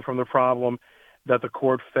so different from the problem that the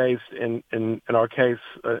court faced in our case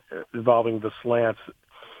involving the slants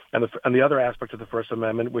and the other aspect of the First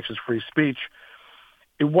Amendment, which is free speech.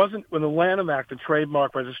 It wasn't, when the Lanham Act, the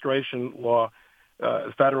trademark registration law,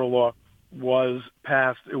 federal law, was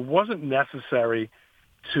passed, it wasn't necessary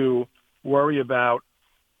to worry about,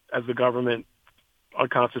 as the government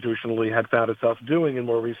unconstitutionally had found itself doing in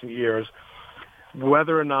more recent years,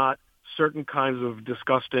 whether or not certain kinds of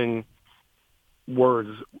disgusting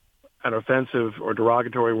words and offensive or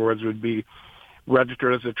derogatory words would be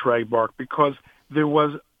registered as a trademark, because there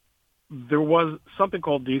was something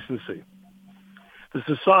called decency. The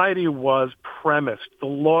society was premised, the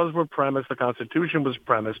laws were premised, the Constitution was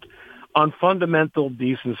premised on fundamental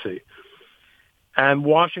decency. And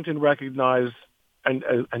Washington recognized, and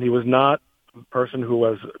he was not a person who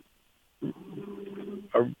was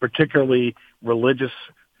a particularly religious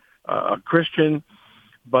Christian,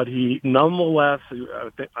 but he nonetheless,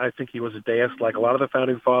 I think he was a deist like a lot of the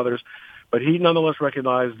founding fathers, but he nonetheless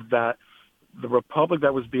recognized that the republic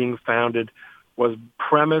that was being founded was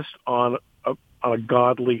premised on a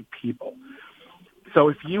godly people. So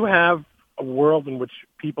if you have a world in which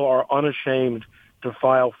people are unashamed to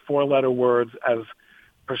file four-letter words as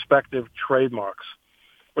prospective trademarks,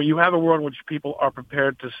 or you have a world in which people are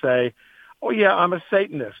prepared to say, oh yeah, I'm a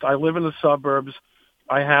Satanist, I live in the suburbs,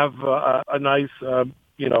 I have a nice,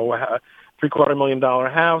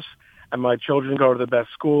 $750,000 house, and my children go to the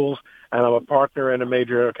best schools, and I'm a partner in a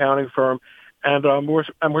major accounting firm, and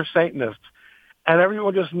we're Satanists. And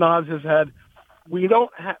everyone just nods his head. When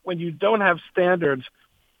you don't have standards,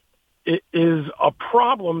 it is a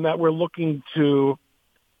problem that we're looking to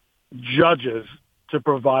judges to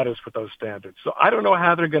provide us with those standards. So I don't know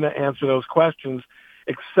how they're going to answer those questions,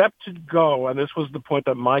 except to go, and this was the point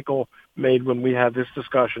that Michael made when we had this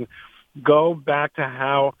discussion, go back to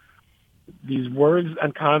how these words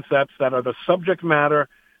and concepts that are the subject matter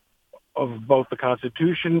of both the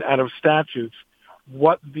Constitution and of statutes,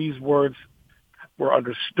 what these words were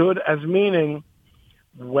understood as meaning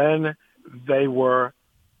when they were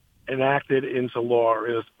enacted into law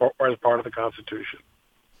or as part of the Constitution.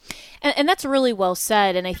 And that's really well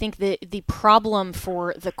said. And I think that the problem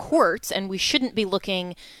for the courts, and we shouldn't be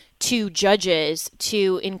looking to judges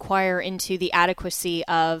to inquire into the adequacy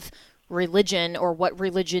of religion or what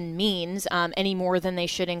religion means any more than they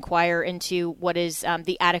should inquire into what is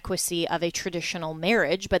the adequacy of a traditional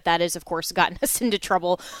marriage. But that has, of course, gotten us into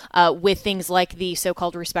trouble with things like the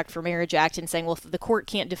so-called Respect for Marriage Act and saying, well, if the court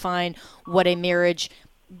can't define what a marriage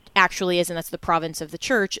actually is, and that's the province of the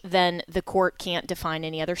church, then the court can't define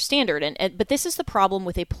any other standard. But this is the problem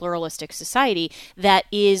with a pluralistic society that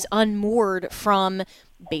is unmoored from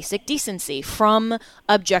basic decency, from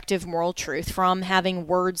objective moral truth, from having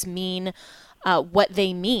words mean what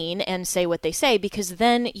they mean and say what they say, because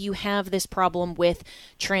then you have this problem with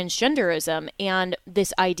transgenderism and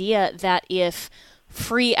this idea that if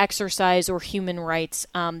free exercise or human rights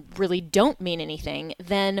really don't mean anything,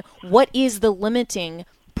 then what is the limiting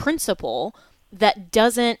principle that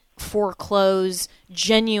doesn't foreclose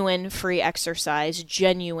genuine free exercise,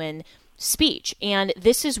 genuine speech? And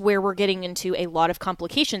this is where we're getting into a lot of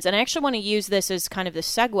complications. And I actually want to use this as kind of the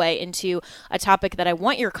segue into a topic that I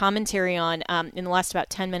want your commentary on in the last about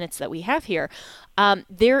 10 minutes that we have here.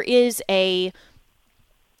 There is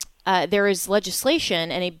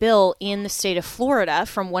legislation and a bill in the state of Florida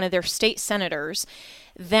from one of their state senators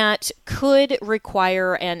that could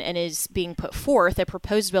require and is being put forth a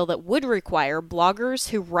proposed bill that would require bloggers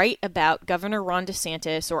who write about Governor Ron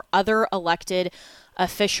DeSantis or other elected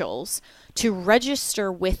officials to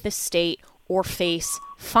register with the state or face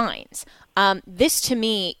fines. This to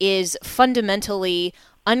me is fundamentally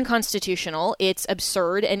unconstitutional. It's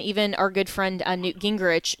absurd. And even our good friend Newt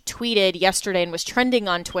Gingrich tweeted yesterday and was trending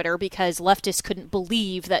on Twitter because leftists couldn't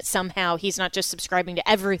believe that somehow he's not just subscribing to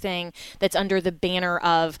everything that's under the banner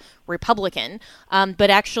of Republican.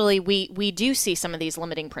 But actually, we do see some of these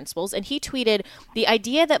limiting principles. And he tweeted, "The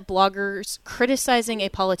idea that bloggers criticizing a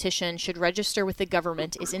politician should register with the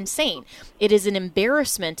government is insane. It is an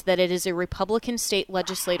embarrassment that it is a Republican state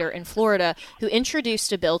legislator in Florida who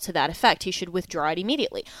introduced a bill to that effect. He should withdraw it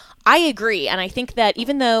immediately." I agree. And I think that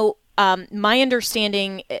even though my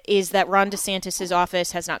understanding is that Ron DeSantis'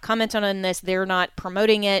 office has not commented on this, they're not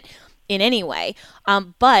promoting it in any way.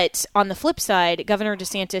 But on the flip side, Governor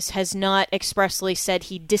DeSantis has not expressly said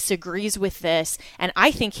he disagrees with this. And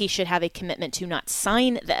I think he should have a commitment to not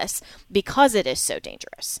sign this because it is so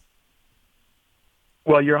dangerous.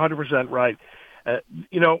 Well, you're 100% right.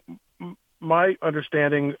 My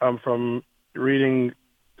understanding from reading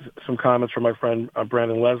some comments from my friend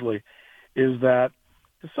Brandon Leslie is that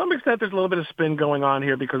to some extent there's a little bit of spin going on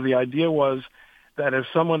here, because the idea was that if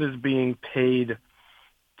someone is being paid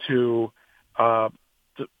to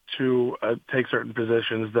take certain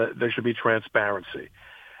positions, that there should be transparency.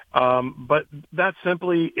 But that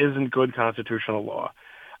simply isn't good constitutional law.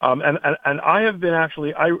 And I have been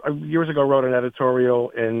I years ago wrote an editorial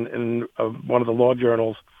in one of the law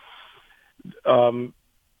journals,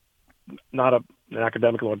 not an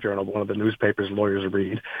academic law journal, but one of the newspapers lawyers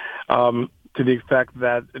read, to the effect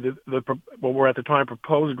that what were at the time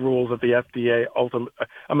proposed rules that the FDA,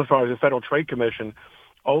 as far as the Federal Trade Commission,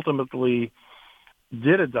 ultimately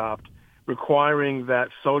did adopt, requiring that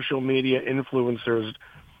social media influencers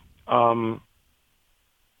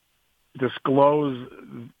disclose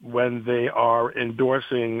when they are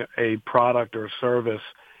endorsing a product or service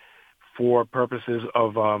for purposes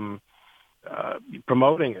of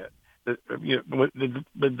promoting it. They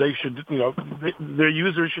should, their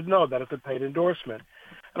users should know that it's a paid endorsement.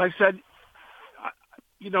 And I said,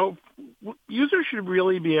 users should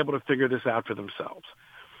really be able to figure this out for themselves.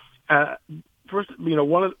 First,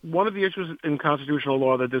 one of the issues in constitutional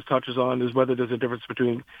law that this touches on is whether there's a difference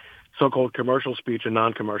between so-called commercial speech and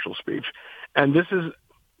non-commercial speech. And this is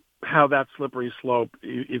how that slippery slope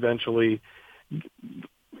eventually,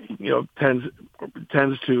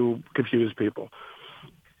 tends to confuse people.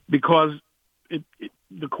 Because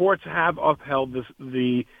the courts have upheld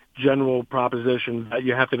the general proposition that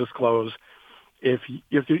you have to disclose that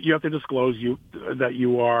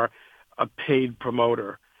you are a paid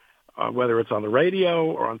promoter, whether it's on the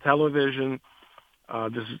radio or on television.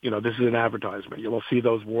 This is an advertisement. You will see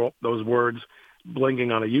those words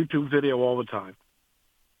blinking on a YouTube video all the time.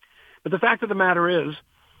 But the fact of the matter is,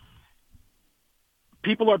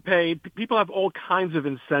 people are paid. People have all kinds of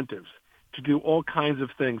incentives to do all kinds of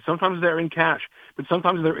things. Sometimes they're in cash, but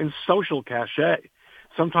sometimes they're in social cachet.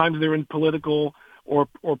 Sometimes they're in political or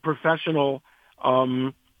professional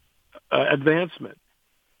advancement.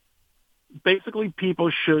 Basically, people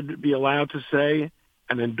should be allowed to say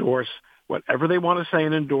and endorse whatever they want to say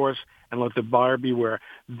and endorse, and let the buyer beware.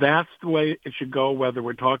 That's the way it should go, whether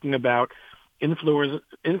we're talking about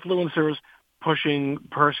influencers pushing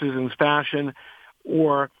purses and fashion,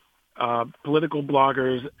 or political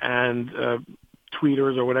bloggers and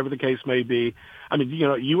tweeters, or whatever the case may be. I mean,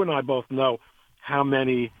 you and I both know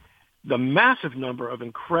the massive number of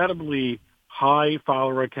incredibly high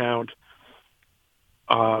follower account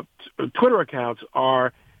Twitter accounts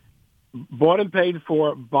are bought and paid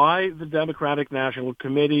for by the Democratic National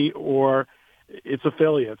Committee or its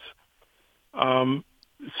affiliates,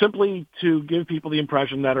 simply to give people the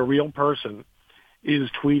impression that a real person is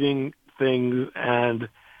tweeting things and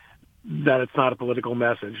that it's not a political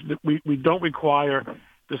message. We don't require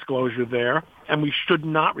disclosure there, and we should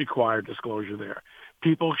not require disclosure there.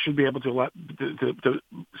 People should be able to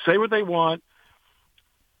say what they want,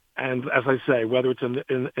 and as I say, whether it's in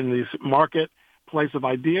this marketplace of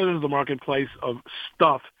ideas or the marketplace of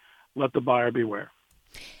stuff, let the buyer beware.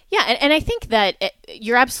 Yeah, and I think that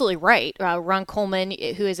you're absolutely right. Ron Coleman,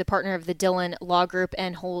 who is a partner of the Dillon Law Group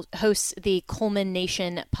and hosts the Coleman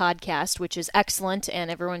Nation podcast, which is excellent,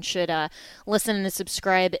 and everyone should listen and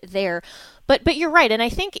subscribe there. But you're right, and I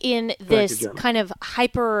think in this kind of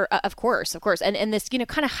hyper, of course, and this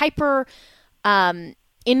kind of hyper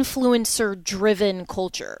influencer-driven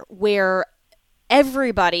culture where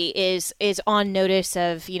everybody is on notice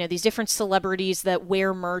of, these different celebrities that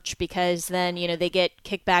wear merch because then, they get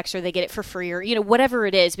kickbacks or they get it for free or, whatever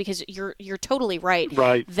it is, because you're totally right.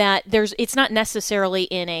 That it's not necessarily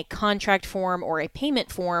in a contract form or a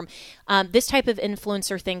payment form. This type of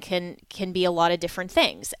influencer thing can be a lot of different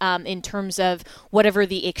things in terms of whatever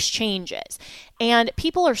the exchange is. And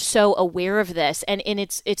people are so aware of this. And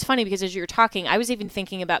it's funny because as you're talking, I was even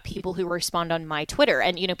thinking about people who respond on my Twitter.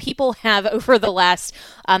 And, people have over the last,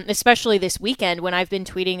 especially this weekend when I've been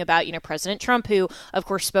tweeting about, President Trump, who, of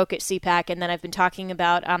course, spoke at CPAC. And then I've been talking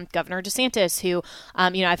about Governor DeSantis, who,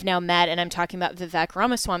 I've now met. And I'm talking about Vivek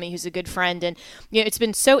Ramaswamy, who's a good friend. And, it's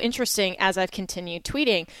been so interesting as I've continued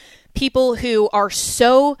tweeting. People who are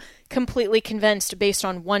so completely convinced based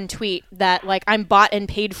on one tweet that I'm bought and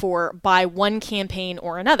paid for by one campaign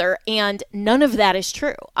or another, and none of that is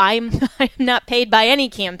true. I'm not paid by any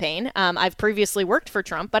campaign. I've previously worked for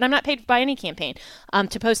Trump, but I'm not paid by any campaign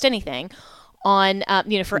to post anything on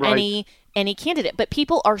for any candidate. But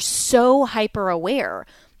people are so hyper aware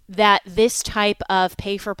that this type of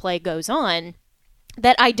pay for play goes on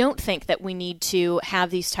that I don't think that we need to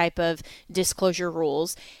have these type of disclosure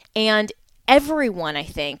rules. And everyone, I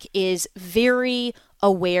think, is very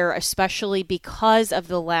aware, especially because of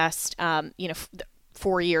the last,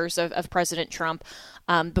 4 years of President Trump,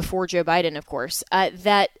 before Joe Biden, of course,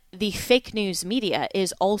 that the fake news media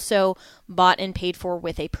is also bought and paid for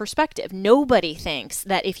with a perspective. Nobody thinks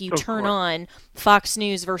that if you turn on Fox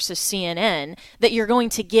News versus CNN, that you're going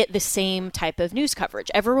to get the same type of news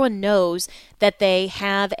coverage. Everyone knows that they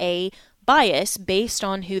have a bias based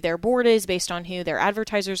on who their board is, based on who their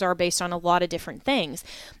advertisers are, based on a lot of different things.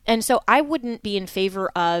 And so I wouldn't be in favor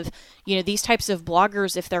of, these types of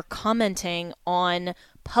bloggers, if they're commenting on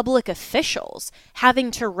public officials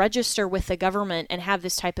having to register with the government and have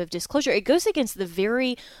this type of disclosure. It goes against the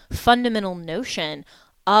very fundamental notion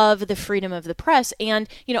of the freedom of the press. And,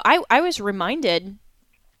 I was reminded,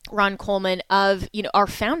 Ron Coleman, of our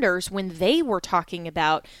founders when they were talking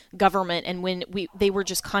about government and when they were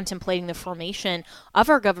just contemplating the formation of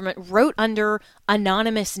our government, wrote under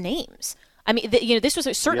anonymous names. I mean, this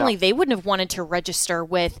was certainly they wouldn't have wanted to register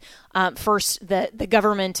with first the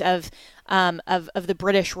government of the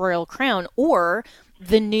British Royal Crown or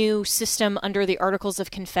the new system under the Articles of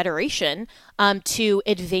Confederation to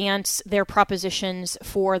advance their propositions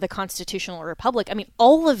for the constitutional republic. I mean,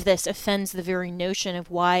 all of this offends the very notion of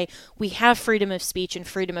why we have freedom of speech and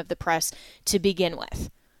freedom of the press to begin with.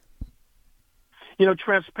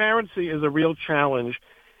 Transparency is a real challenge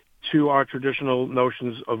to our traditional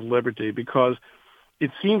notions of liberty because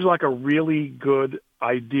it seems like a really good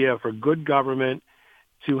idea for good government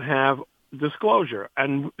to have disclosure.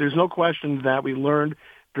 And there's no question that we learned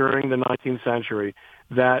during the 19th century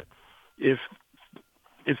that if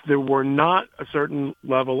there were not a certain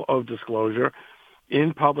level of disclosure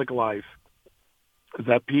in public life,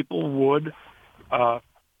 that people would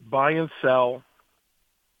buy and sell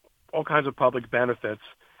all kinds of public benefits,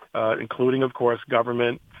 including, of course,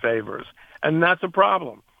 government favors. And that's a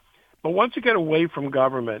problem. But once you get away from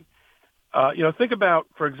government, think about,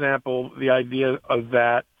 for example, the idea of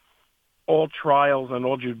that all trials and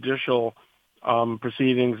all judicial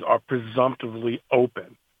proceedings are presumptively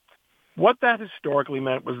open. What that historically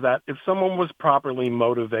meant was that if someone was properly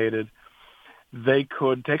motivated, they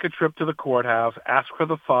could take a trip to the courthouse, ask for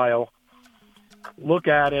the file, look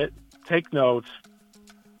at it, take notes,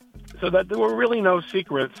 so that there were really no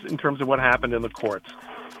secrets in terms of what happened in the courts.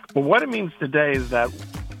 But what it means today is that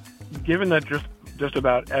given that just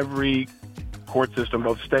about every court system,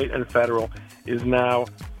 both state and federal, is now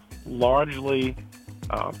largely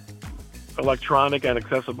electronic and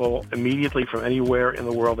accessible immediately from anywhere in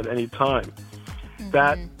the world at any time,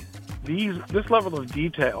 that this level of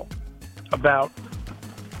detail about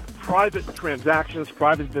private transactions,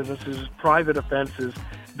 private businesses, private offenses,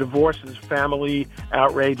 divorces, family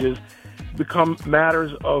outrages become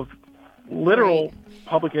matters of literal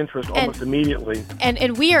public interest almost immediately.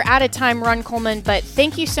 And we are out of time, Ron Coleman, but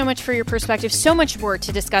thank you so much for your perspective. So much more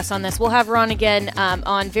to discuss on this. We'll have Ron again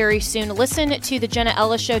on very soon. Listen to the Jenna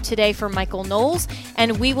Ellis Show today for Michael Knowles,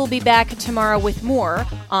 and we will be back tomorrow with more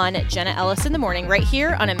on Jenna Ellis in the Morning right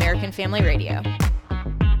here on American Family Radio.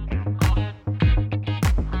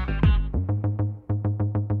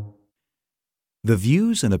 The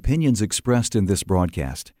views and opinions expressed in this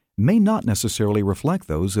broadcast may not necessarily reflect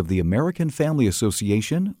those of the American Family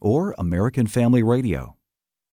Association or American Family Radio.